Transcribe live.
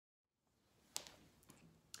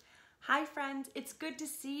Hi friends, it's good to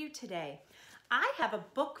see you today. I have a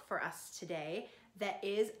book for us today that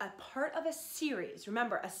is a part of a series.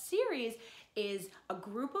 Remember, a series is a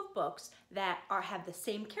group of books that have the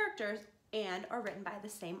same characters and are written by the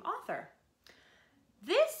same author.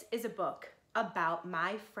 This is a book about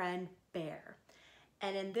my friend Bear.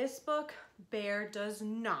 And in this book, Bear does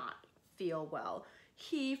not feel well.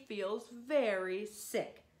 He feels very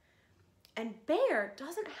sick. And Bear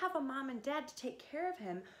doesn't have a mom and dad to take care of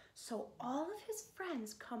him, so all of his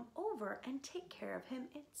friends come over and take care of him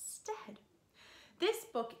instead. This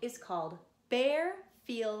book is called Bear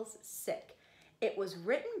Feels Sick. It was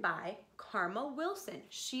written by Karman Wilson.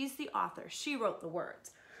 She's the author. She wrote the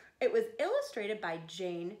words. It was illustrated by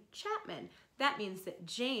Jane Chapman. That means that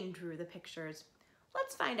Jane drew the pictures.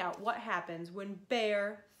 Let's find out what happens when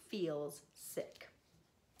Bear feels sick.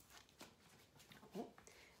 Oh,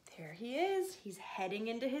 there he is. He's heading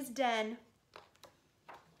into his den.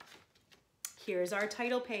 Here's our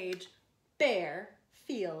title page, Bear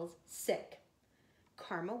Feels Sick.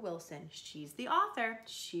 Karman Wilson, she's the author.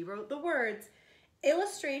 She wrote the words.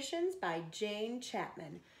 Illustrations by Jane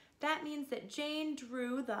Chapman. That means that Jane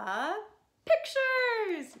drew the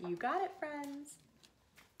pictures. You got it, friends.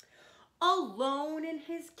 Alone in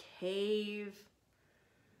his cave.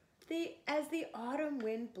 As the autumn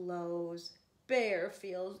wind blows, Bear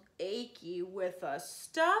feels achy with a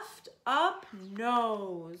stuffed up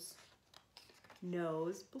nose.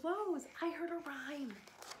 Nose blows. I heard a rhyme.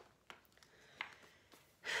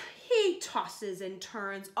 He tosses and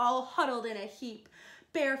turns, all huddled in a heap.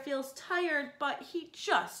 Bear feels tired, but he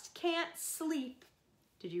just can't sleep.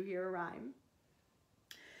 Did you hear a rhyme?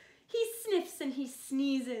 He sniffs and he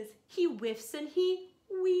sneezes. He whiffs and he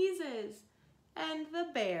wheezes. And the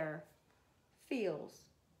bear feels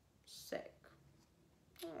sick.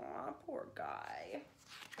 Aw, poor guy.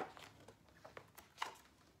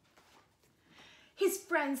 His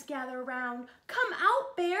friends gather around. Come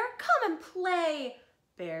out, Bear, come and play.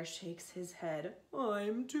 Bear shakes his head.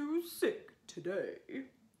 I'm too sick today.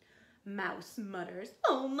 Mouse mutters,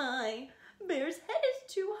 oh my, Bear's head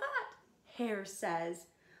is too hot. Hare says,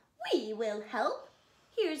 we will help.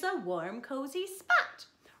 Here's a warm, cozy spot.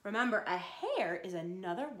 Remember, a hare is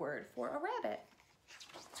another word for a rabbit.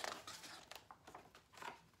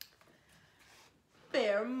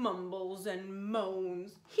 Bear mumbles and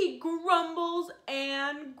moans. He grumbles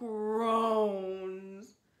and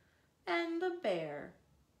groans. And the bear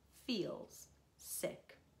feels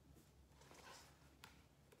sick.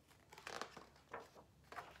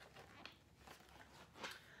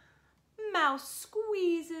 Mouse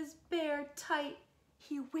squeezes Bear tight.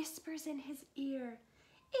 He whispers in his ear,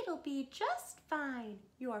 it'll be just fine.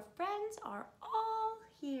 Your friends are all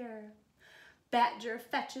here. Badger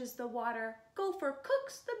fetches the water. Gopher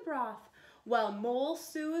cooks the broth, while Mole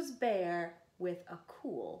soothes Bear with a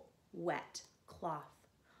cool, wet cloth.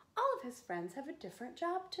 All of his friends have a different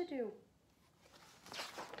job to do.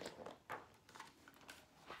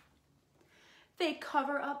 They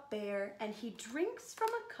cover up Bear and he drinks from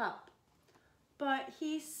a cup, but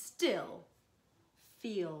he still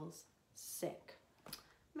feels sick.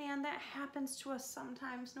 Man, that happens to us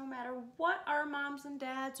sometimes, no matter what our moms and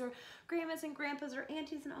dads or grandmas and grandpas or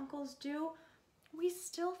aunties and uncles do, we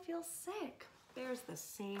still feel sick. Bear's the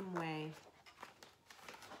same way.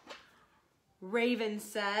 Raven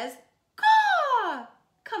says, caw!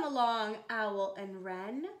 Come along, owl and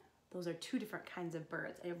wren. Those are two different kinds of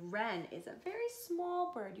birds. A wren is a very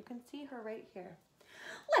small bird. You can see her right here.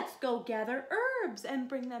 Let's go gather herbs and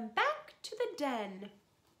bring them back to the den.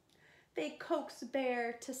 They coax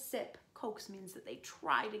Bear to sip. Coax means that they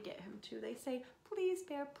try to get him to. They say, please,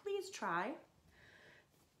 Bear, please try.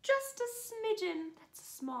 Just a smidgen, that's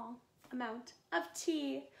a small amount of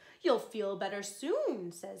tea. You'll feel better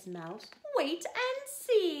soon, says Mouse. Wait and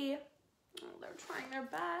see. Oh, they're trying their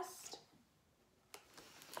best.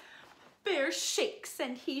 Bear shakes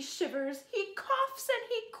and he shivers. He coughs and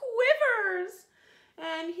he quivers.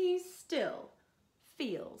 And he still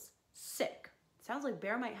feels sick. Sounds like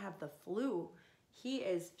Bear might have the flu. He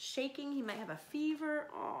is shaking. He might have a fever.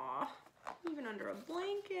 Aw, even under a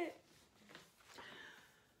blanket.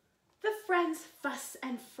 The friends fuss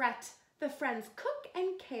and fret. The friends cook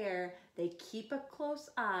and care. They keep a close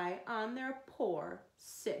eye on their poor,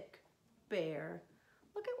 sick bear.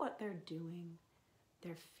 Look at what they're doing.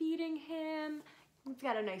 They're feeding him. We've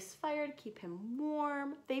got a nice fire to keep him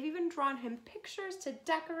warm. They've even drawn him pictures to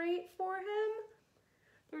decorate for him.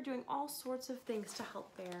 They're doing all sorts of things to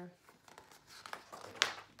help Bear.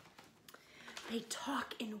 They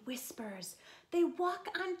talk in whispers. They walk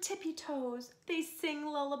on tippy toes. They sing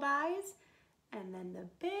lullabies. And then the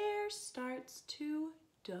bear starts to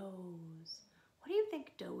doze. What do you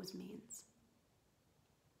think doze means?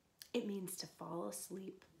 It means to fall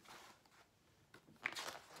asleep.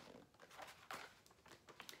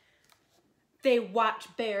 They watch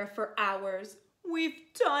Bear for hours. We've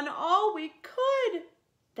done all we could.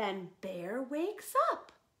 Then Bear wakes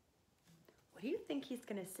up. What do you think he's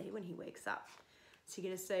gonna say when he wakes up? Is he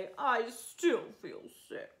gonna say, I still feel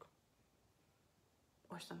sick?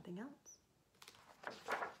 Or something else?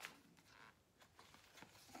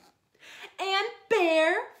 And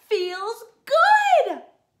Bear feels good.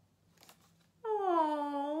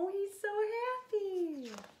 Oh, he's so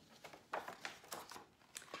happy.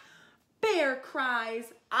 Bear cries,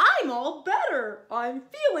 I'm all better. I'm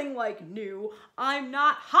feeling like new. I'm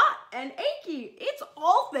not hot and achy. It's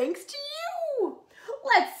all thanks to you.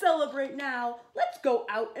 Let's celebrate now. Let's go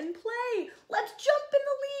out and play. Let's jump in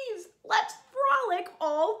the leaves. Let's frolic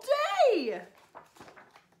all day.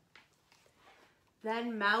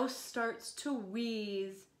 Then Mouse starts to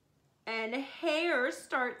wheeze and Hare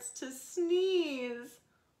starts to sneeze.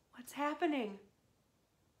 What's happening?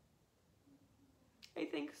 I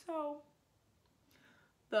think so.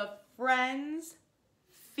 The friends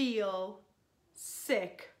feel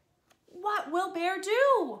sick. What will Bear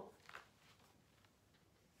do?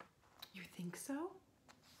 You think so?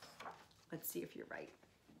 Let's see if you're right.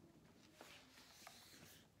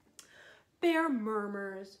 Bear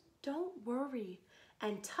murmurs, don't worry,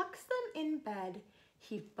 and tucks them in bed.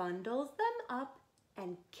 He bundles them up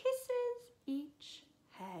and kisses each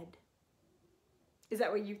head. Is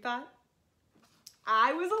that what you thought?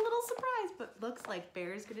 I was a little surprised, but looks like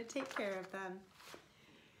Bear's gonna take care of them.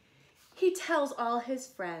 He tells all his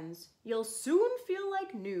friends, you'll soon feel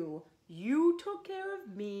like new. You took care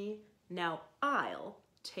of me, now I'll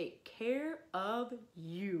take care of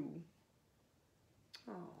you.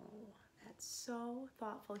 Oh, that's so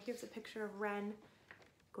thoughtful. Here's a picture of Wren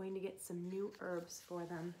going to get some new herbs for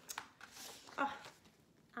them. Oh,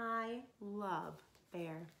 I love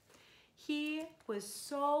Bear. He was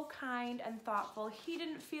so kind and thoughtful. He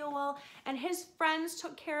didn't feel well, and his friends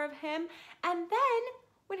took care of him. And then,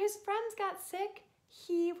 when his friends got sick,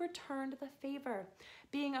 he returned the favor.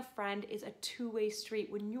 Being a friend is a two-way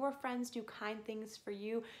street. When your friends do kind things for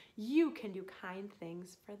you, you can do kind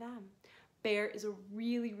things for them. Bear is a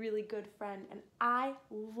really, really good friend, and I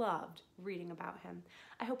loved reading about him.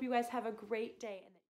 I hope you guys have a great day.